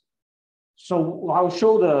bicoherence? So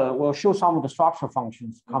we'll show some of the structure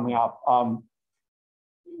functions coming up.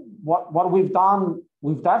 What we've done,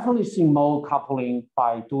 we've definitely seen mode coupling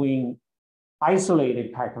by doing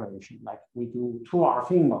isolated calculation, like we do 2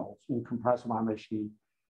 Alfven modes in compressible MHD.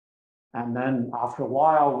 And then after a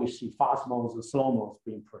while, we see fast modes and slow modes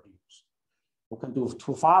being produced. We can do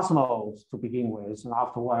 2 fast modes to begin with, and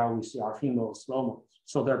after a while, we see Alfven modes, slow modes.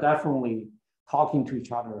 So they're definitely talking to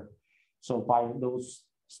each other. So by those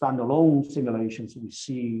standalone simulations, we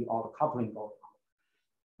see all the coupling going on.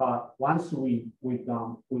 But once we've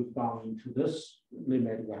gone into this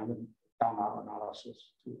limit, we haven't done our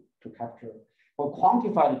analysis to capture or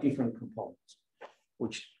quantify the different components,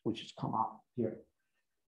 which has come out here.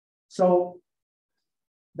 So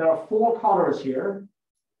there are 4 colors here.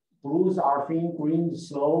 Blue is Alfven, green is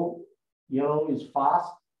slow, yellow is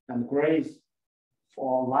fast, and gray is,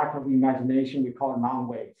 for lack of imagination, we call it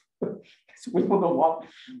non-wave. So we don't know what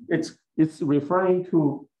it's referring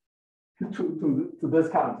to this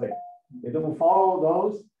kind of thing. They don't follow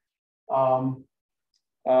those,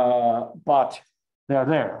 but they're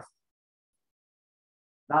there.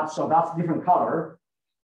 That's a different color,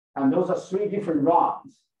 and those are 3 different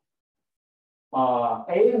runs. A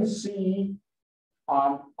and C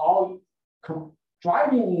are all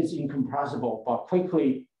driving is incompressible, but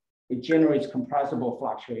quickly it generates compressible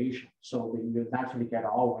fluctuation. So you naturally get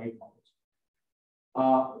all wave modes.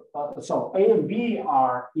 So A and B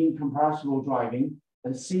are incompressible driving,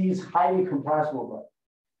 and C is highly compressible driving.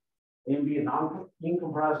 A and B is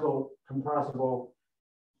incompressible, compressible,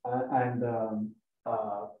 and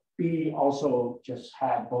B also just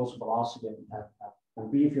had both velocity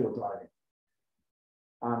and B field driving.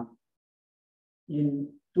 In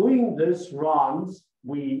doing this runs,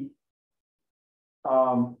 we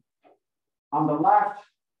on the left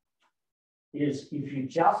is if you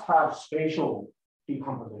just have spatial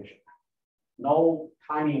decomposition, no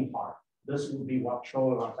timing part. This would be what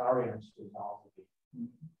Lazarian's result would be.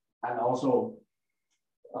 And also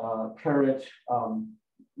Carrot,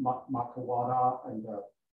 Makawada,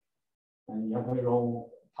 and Yaguiro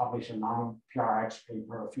published a non-PRX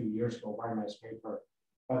paper a few years ago, very nice paper,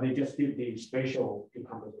 but they just did the spatial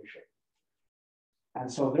decomposition.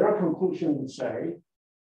 And so their conclusion would say,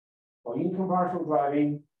 for incompressible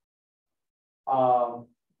driving, almost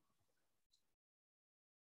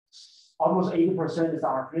 80% is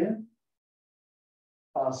Alfven.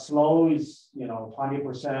 Slow is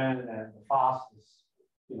 20%, and fast is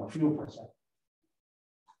few percent.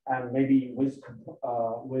 And maybe with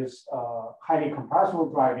highly compressible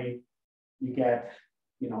driving, you get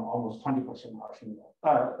almost 20% Alfven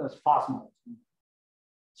as fast mode.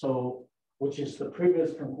 So, which is the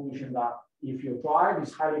previous conclusion that if your drive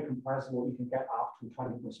is highly compressible, you can get up to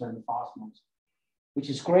 20% fast modes, which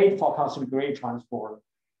is great for cosmic ray transport,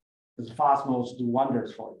 because fast modes do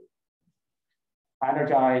wonders for you.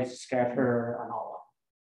 Energize, scatter, and all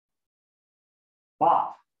that.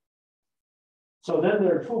 But, so then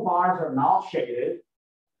there are 2 bars that are not shaded,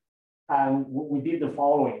 and we did the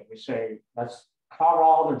following. We say, let's cover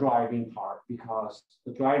all the driving part, because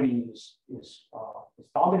the driving is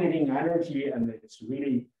dominating energy, and it's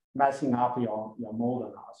really messing up your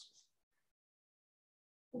mode analysis.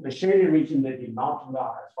 The shaded region, they did not do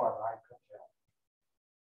that as far as I could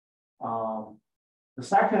tell. The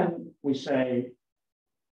second, we say,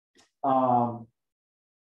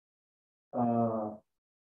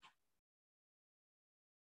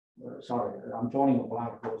 sorry, I'm drawing a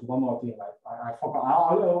blank. There was one more thing I forgot.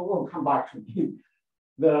 I'll come back to me.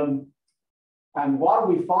 And what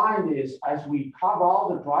we find is as we cover all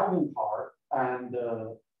the driving part and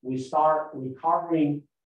we start recovering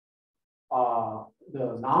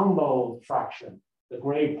the non-load fraction, the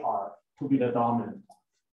gray part, to be the dominant.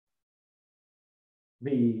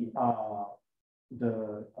 The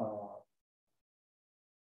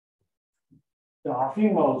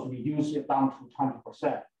Alfven modes reduce it down to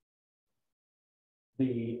 20%.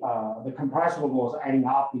 The compressible modes adding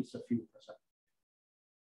up is a few percent.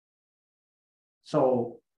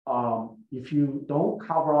 So if you don't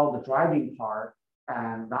cover all the driving part,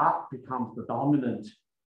 and that becomes the dominant,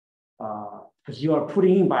 because you are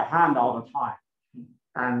putting in by hand all the time,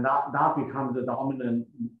 and that becomes the dominant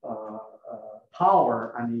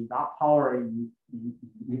power, and in that power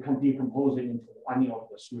you can decompose it into any of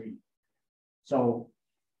the three. So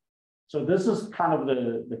this is kind of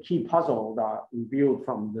the key puzzle that we built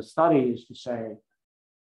from the studies to say,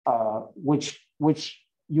 which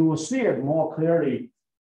you will see it more clearly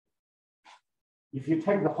if you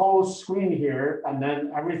take the whole screen here and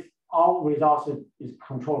then all results is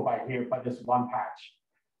controlled by this one patch,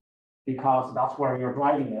 because that's where you're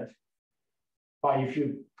driving it. But if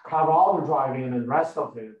you cover all the driving and the rest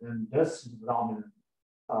of it, then this is the dominant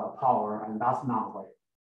power, and that's non-wave.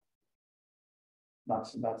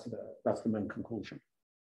 That's the main conclusion.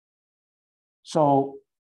 So,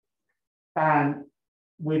 and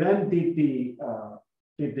we then did the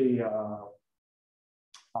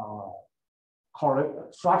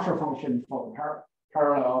structure function for the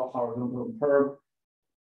parallel horizontal curve,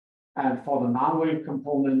 and for the non-wave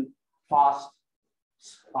component, fast,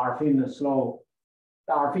 Alfven is slow.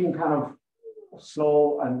 The Alfven kind of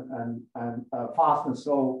slow and fast and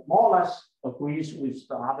slow more or less agrees with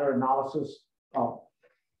the other analysis.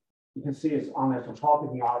 You can see it's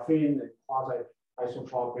anisotropic in Alfven,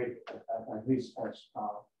 quasi-isotropic, at least as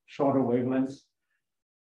shorter wavelengths.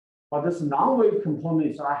 But this non-wave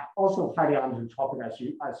component is also highly anisotropic, as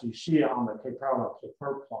you see on the K-parallel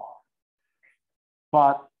K-curve plot.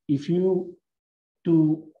 But if you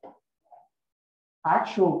do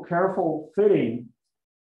actual careful fitting,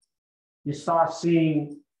 you start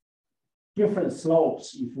seeing different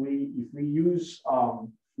slopes. If we use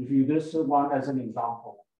this one as an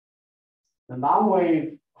example, the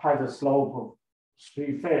non-wave has a slope of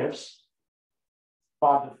 3/5,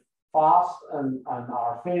 but the fast and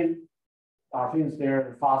Alfven's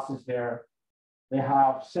there, the fast is there. They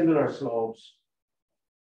have similar slopes.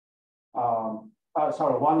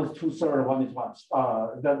 Sorry, one is 2/3, one is 1.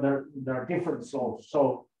 They're different slopes.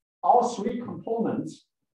 So all three components,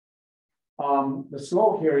 the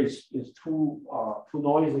slope here is too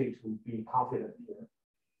noisy to be confident here.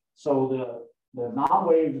 So the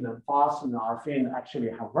non-wave, the fast, and the Alfven actually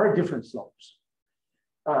have very different slopes.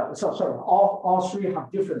 All three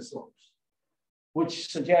have different slopes,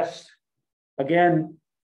 which suggests, again,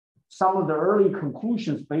 some of the early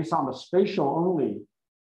conclusions based on the spatial only.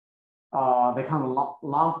 They kind of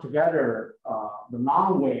lump together the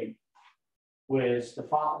non-wave with the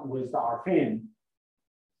Alfven,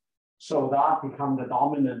 so that becomes the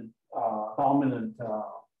dominant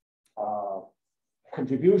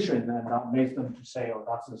contribution, and that makes them to say, oh,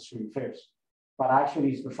 that's the 3/5. But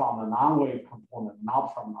actually, it's from the non-wave component,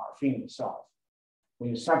 not from Alfven itself.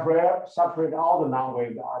 When you separate all the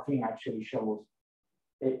non-wave, the Alfven actually shows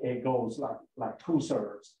it goes like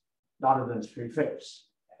 2/3 rather than 3/5.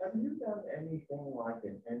 Have you done anything like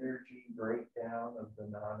an energy breakdown of the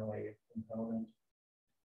non-wave component?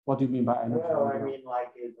 What do you mean by energy? Well, I mean,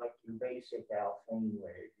 like your basic Alfven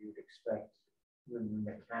wave, you'd expect the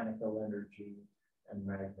mechanical energy and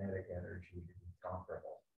magnetic energy to be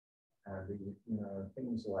comparable, and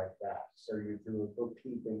things like that. So you do a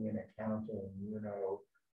bookkeeping and accounting,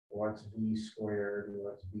 what's V squared,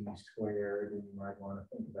 what's B squared, and you might want to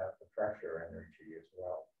think about the pressure energy as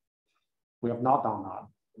well. We have not done that.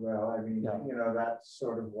 Well, I mean, that's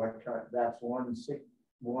sort of that's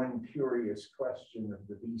one curious question of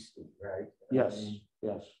the beastie, right? Yes,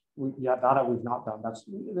 yes. That we've not done. That's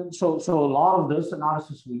so a lot of this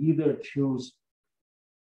analysis we either choose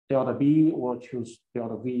delta B or choose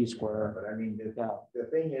delta V squared. But I mean, the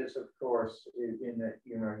thing is, of course, in that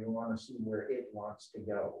you want to see where it wants to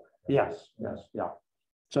go. Right? Yes, yeah.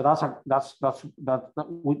 So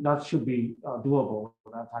that should be doable.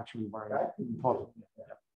 That's actually very important.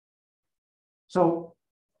 Yeah. So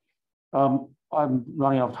I'm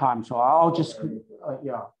running out of time, so I'll just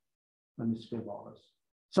let me skip all this.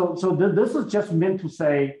 So this is just meant to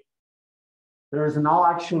say there is now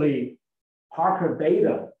actually Parker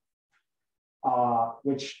data,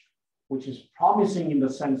 which is promising in the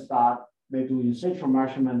sense that they do in situ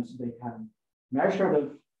measurements. They can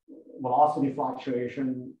measure velocity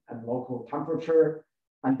fluctuation and local temperature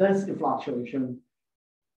and density fluctuation.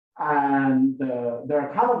 And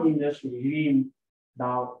they're kind of in this regime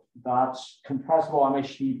that's compressible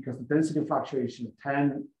MHD because the density fluctuation is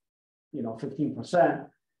 10, 15%,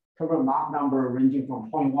 turbulent Mach number ranging from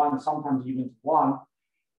 0.1, sometimes even to 1.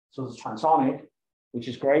 So it's transonic, which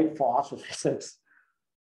is great for astrophysics.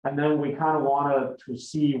 And then we kind of wanted to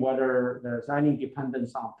see whether there's any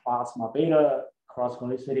dependence on plasma beta, cross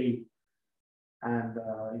helicity, and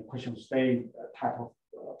equation state type of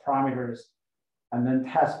parameters, and then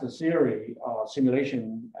test the theory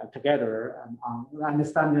simulation together and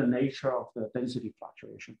understanding the nature of the density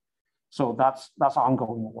fluctuation. So that's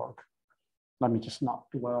ongoing work. Let me just not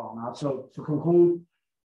dwell on that. So to conclude,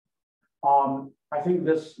 I think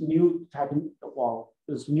this new technique,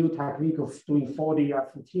 of doing 4D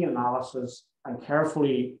FT analysis and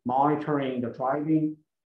carefully monitoring the driving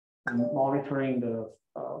and monitoring the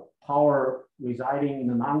power residing in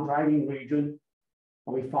the non-driving region,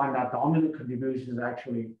 and we find that dominant contribution is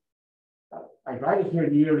actually, I write it here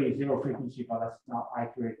nearly zero frequency, but that's not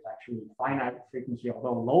accurate. It's actually finite frequency,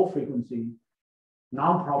 although low frequency,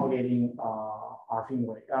 non-propagating Alfven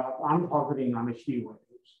wave, non-propagating MHD waves.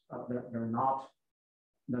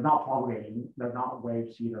 They're not propagating, they're not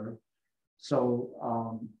waves either. So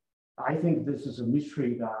I think this is a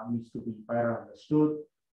mystery that needs to be better understood.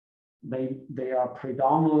 They are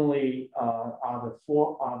predominantly are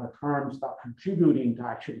the terms that are contributing to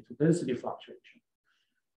actually to density fluctuation.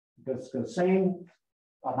 Because the same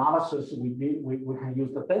analysis we can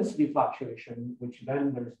use the density fluctuation, which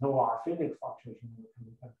then there's no Alfvenic fluctuation,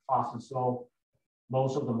 fast and slow.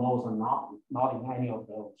 Most of the modes are not in any of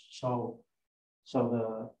those. So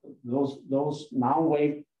those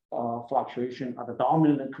non-wave fluctuation are the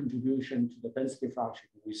dominant contribution to the density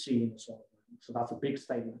fluctuation we see in the solar. So that's a big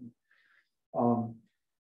statement.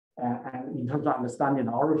 And in terms of understanding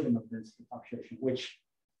the origin of density fluctuation, which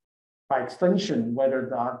by extension, whether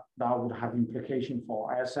that would have implication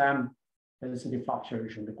for ISM density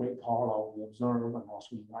fluctuation, the great power law we observe, and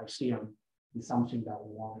also in ICM, is something that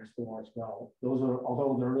we want to explore as well.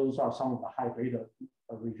 Although those are some of the high beta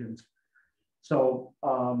regions. So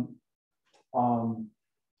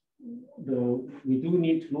we do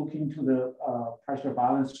need to look into the pressure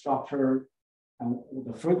balance structure and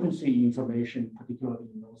the frequency information, particularly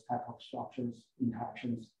in those type of structures,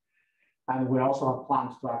 interactions. And we also have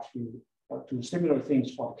plans to actually do similar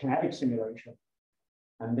things for kinetic simulation.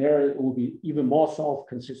 And there it will be even more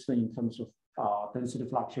self-consistent in terms of density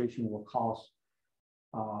fluctuation will cause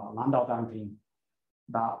Landau damping,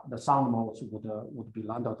 that the sound modes would be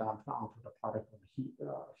Landau damped onto the particle,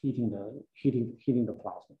 heating the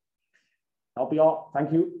plasma. That'll be all.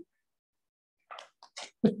 Thank you.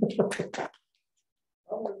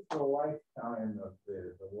 What is the lifetime of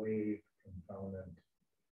the wave component?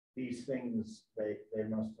 These things, they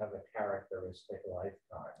must have a characteristic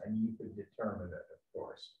lifetime, and you could determine it, of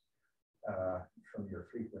course, from your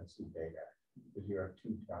frequency data, because you have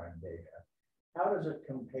two-time data. How does it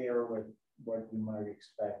compare with what you might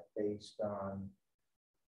expect based on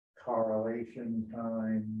correlation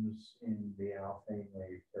times in the Alfven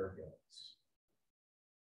wave turbulence?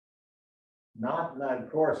 Not,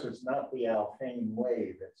 of course, it's not the Alfven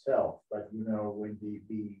wave itself, but would be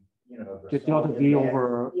the delta V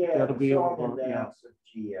over delta V over of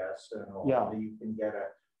GS and all. Yeah. You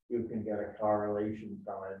can get a correlation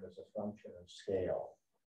time as a function of scale.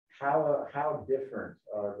 How different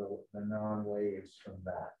are the non-waves from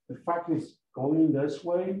that? The fact is going this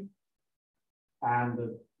way, and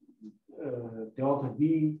the delta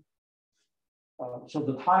V. So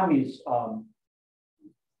the time is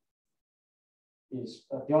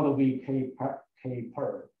delta V k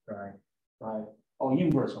per, right, or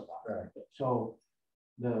inverse of that. Right. So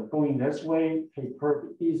the going this way, k per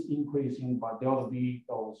is increasing, but delta V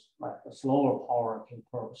goes like a slower power k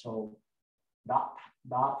per. So that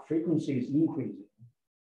frequency is increasing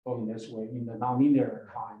going this way in the nonlinear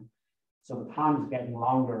time. So the time is getting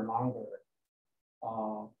longer and longer.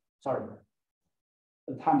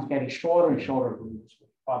 The time is getting shorter and shorter going this way,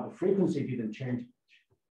 but the frequency didn't change much.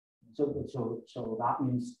 So that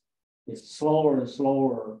means it's slower and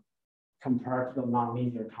slower compared to the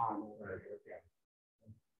nonlinear time over here.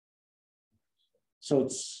 So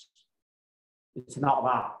it's not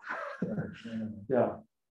that. Yeah.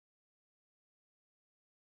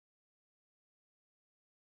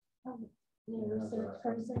 Oh, the research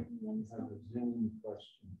person. I have a Zoom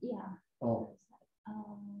question. Yeah. Oh.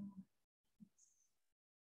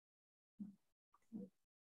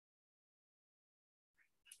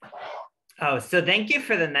 Oh, so thank you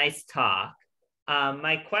for the nice talk.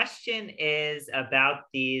 My question is about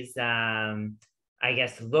these, I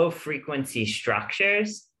guess, low frequency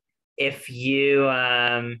structures. If you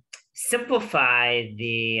simplify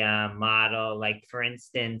the model, like for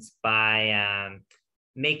instance, by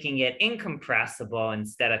making it incompressible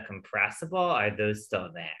instead of compressible, are those still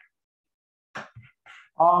there?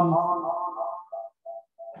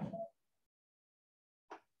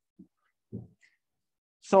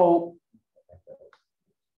 So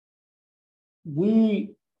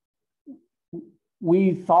we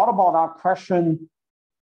thought about that question,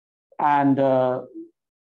 and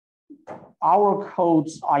our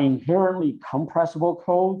codes are inherently compressible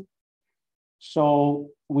code. So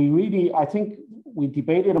we really, I think we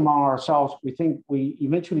debated among ourselves. We think we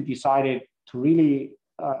eventually decided to really,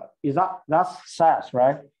 that's SAS,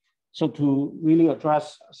 right? So to really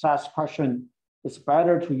address SAS question, it's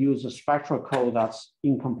better to use a spectral code that's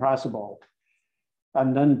incompressible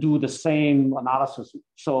and then do the same analysis.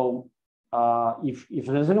 So if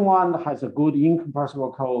there's anyone that has a good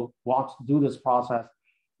incompressible code, wants to do this process,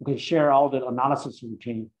 we can share all the analysis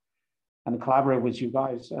routine and collaborate with you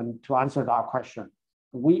guys and to answer that question.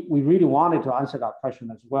 We really wanted to answer that question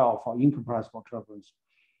as well for incompressible turbulence.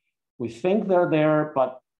 We think they're there,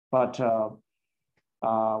 but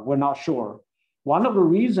we're not sure. One of the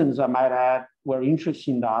reasons I might add, we're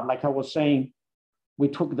interested in that, like I was saying, we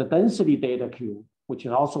took the density data cube, which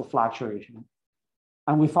is also fluctuation,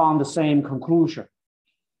 and we found the same conclusion.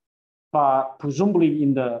 But presumably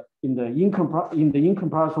in the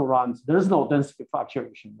incompressible runs, there's no density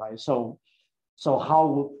fluctuation, right? So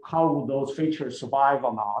how would those features survive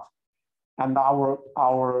or not? And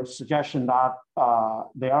our suggestion that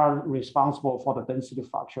they are responsible for the density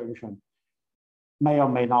fluctuation may or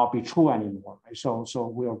may not be true anymore. Right? So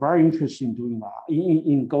we are very interested in doing that,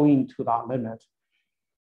 in going to that limit.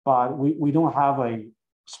 But we don't have a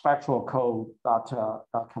spectral code that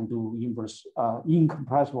can do inverse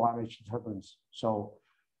incompressible average turbulence. So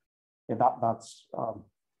yeah, that's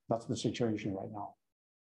the situation right now.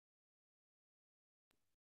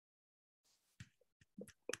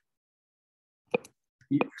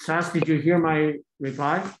 Sas, did you hear my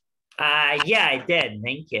reply? Yeah, I did.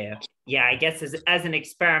 Thank you. Yeah, I guess as an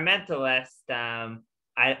experimentalist,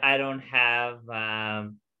 I don't have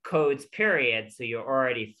codes, period. So you're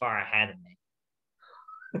already far ahead of me.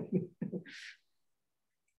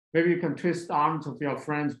 Maybe you can twist the arms of your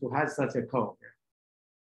friends who has such a code.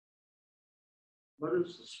 What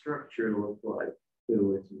does the structure look like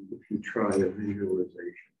if you try a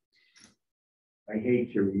visualization? I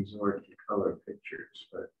hate to resort to color pictures,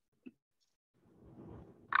 but.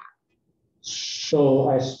 So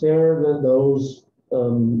I stared at those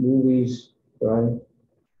movies, right?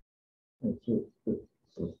 I'm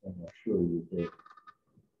sure you did.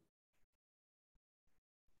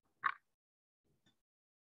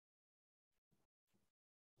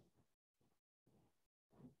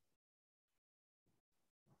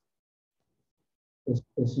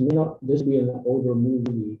 It's not, this be an older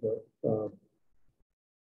movie, but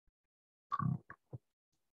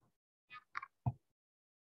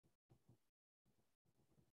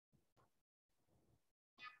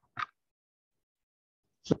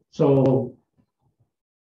so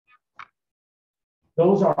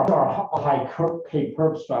those are high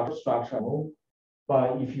K-perp structure,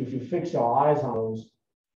 but if you fix your eyes on those,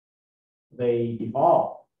 they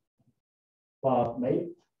evolve. But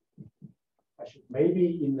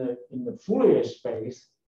maybe in the Fourier space,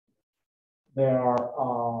 there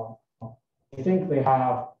are, I think they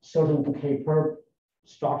have certain K-perp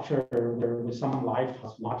structure with some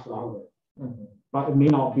lifetimes much longer, but it may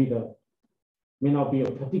not be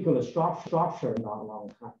a particular structure in that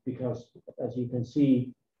long time, because as you can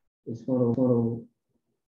see, it's going to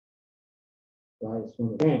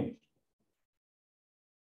change.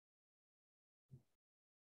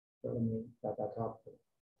 So let me back up.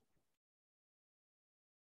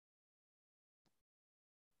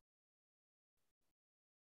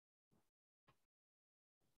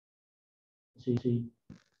 See.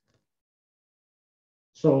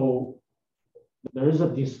 So there is a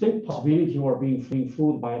distinct possibility we're being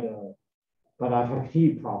fooled by the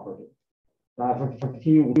effective property. The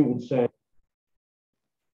effective, we would say,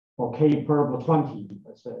 for K per 20,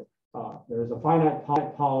 let's say, there is a finite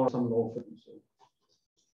power, some low frequency.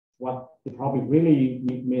 What it probably really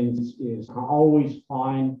means is can always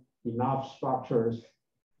find enough structures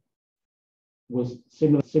with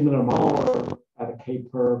similar power at a K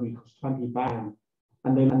per equals 20 band,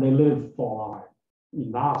 and they live for a long time.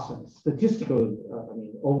 In that sense, statistically, I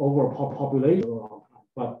mean, over population,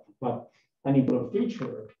 but any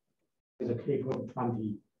feature is a K per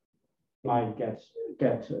 20 might get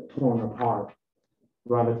torn apart.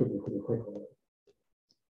 relatively pretty quickly.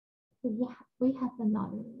 Yeah, we have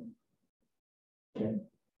another one. Okay.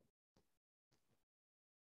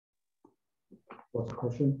 What's the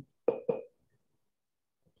question?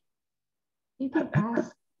 You can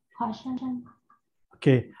ask question.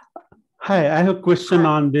 Okay. Hi, I have a question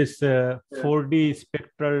on this 4D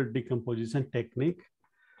spectral decomposition technique.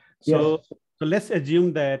 So, Yes. so let's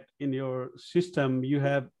assume that in your system, you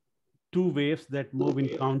have two waves that move in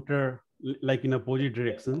counter, like in opposite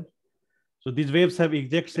direction. So these waves have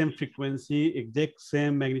exact same frequency, exact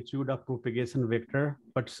same magnitude of propagation vector,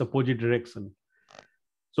 but it's opposite direction.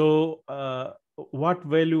 So what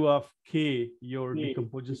value of K your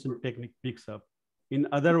decomposition technique picks up? In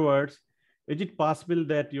other words, is it possible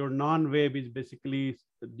that your non-wave is basically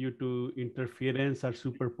due to interference or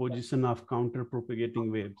superposition of counter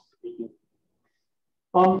propagating waves?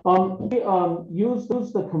 Use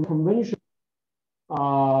the convention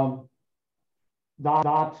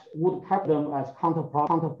that would have them as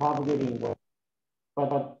counter-propagating waves.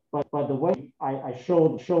 But the way I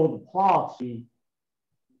showed the plots, you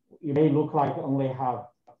may look like only have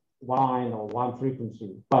one or one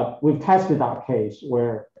frequency. But we've tested that case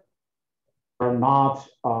where are not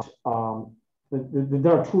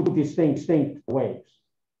there are two distinct waves.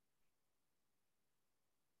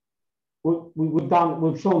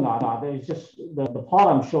 We've shown that. It's just the plot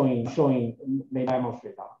I'm showing may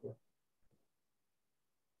demonstrate that.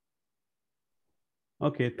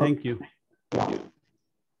 Okay, thank you. Yeah.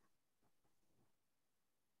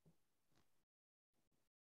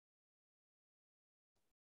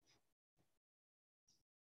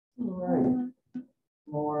 All right.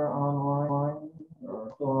 More online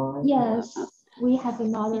or offline? Yes, we have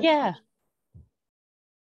another. Yeah.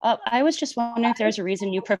 I was just wondering if there's a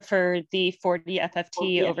reason you prefer the 4D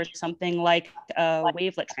FFT over something like a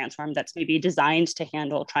wavelet transform that's maybe designed to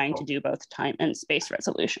handle trying to do both time and space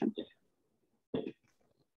resolution.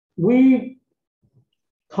 We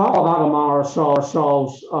talk about among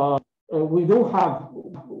ourselves. We do have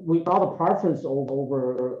without a preference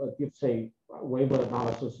over say wavelet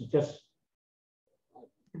analysis. Just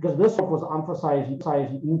because this was emphasizing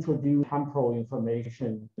introduce temporal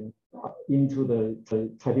information into the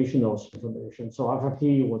traditional information. So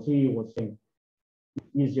FFT was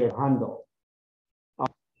easier to handle.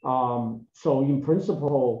 So in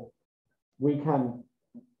principle, we can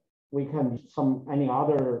any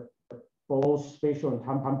other both spatial and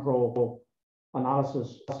temporal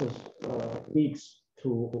analysis techniques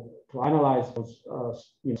to analyze those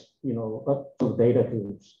data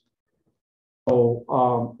tools.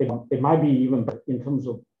 So it might be even in terms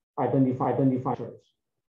of identifiers.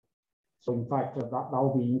 So in fact, that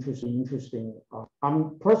will be interesting.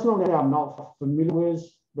 I'm not familiar with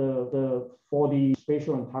the 4D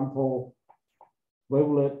spatial and temporal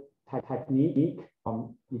wavelet technique.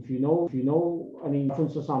 If you know any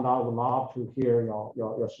references on that, I would love to hear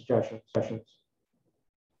your suggestions.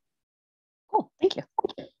 Cool, thank you.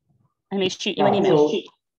 I may shoot you an email. So,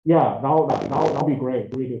 yeah, that'll be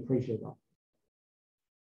great. Really appreciate that.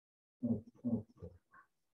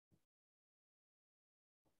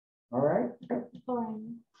 All right.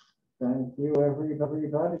 Thank you,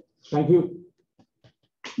 everybody. Thank you.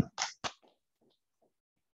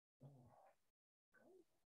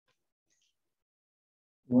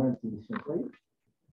 Warranty simply.